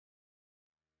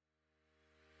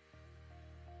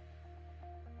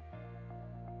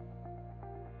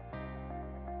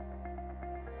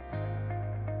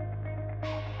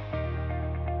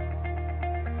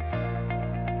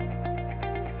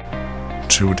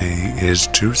Today is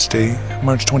Tuesday,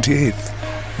 March 28th.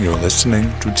 You're listening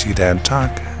to T-Dad Talk.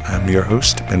 I'm your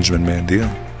host, Benjamin Mandiel.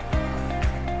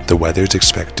 The weather is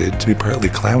expected to be partly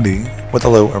cloudy with a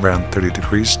low around 30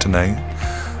 degrees tonight,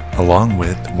 along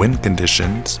with wind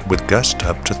conditions with gusts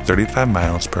up to 35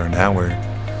 miles per hour.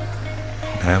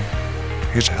 Now,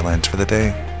 here's your headlines for the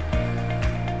day.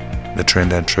 The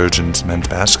Trinidad Trojans men's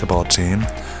basketball team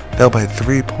fell by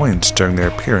 3 points during their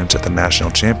appearance at the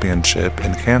National Championship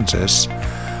in Kansas.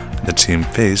 The team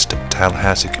faced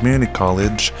Tallahassee Community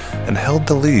College and held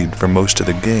the lead for most of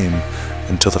the game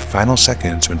until the final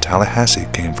seconds when Tallahassee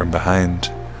came from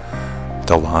behind.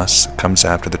 The loss comes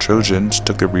after the Trojans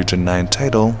took the Region 9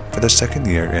 title for the second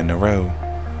year in a row.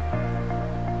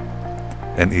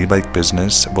 An e-bike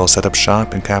business will set up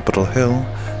shop in Capitol Hill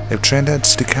if Trinidad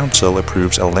City Council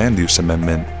approves a land use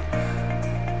amendment.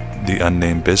 The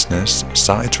unnamed business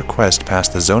saw its request pass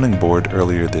the zoning board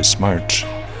earlier this March.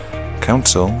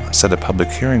 Council set a public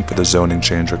hearing for the zoning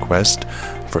change request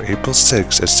for April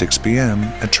 6 at 6 p.m.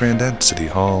 at Trinidad City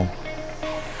Hall.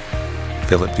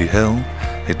 Philip V. Hill,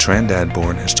 a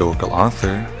Trinidad-born historical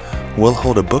author, will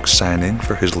hold a book signing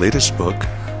for his latest book,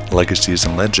 Legacies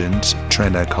and Legends,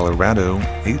 Trinidad, Colorado,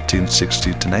 1860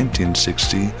 to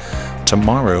 1960,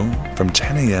 tomorrow from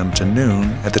 10 a.m. to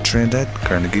noon at the Trinidad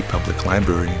Carnegie Public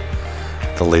Library.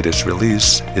 The latest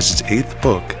release is his 8th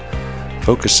book,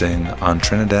 focusing on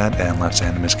Trinidad and Los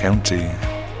Animas County.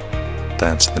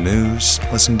 That's the news.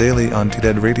 Listen daily on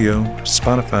T-Dad Radio,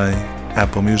 Spotify,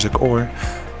 Apple Music, or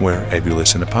wherever you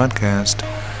listen to podcasts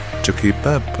to keep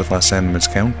up with Los Animas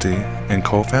County and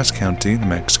Colfax County, New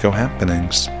Mexico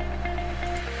happenings.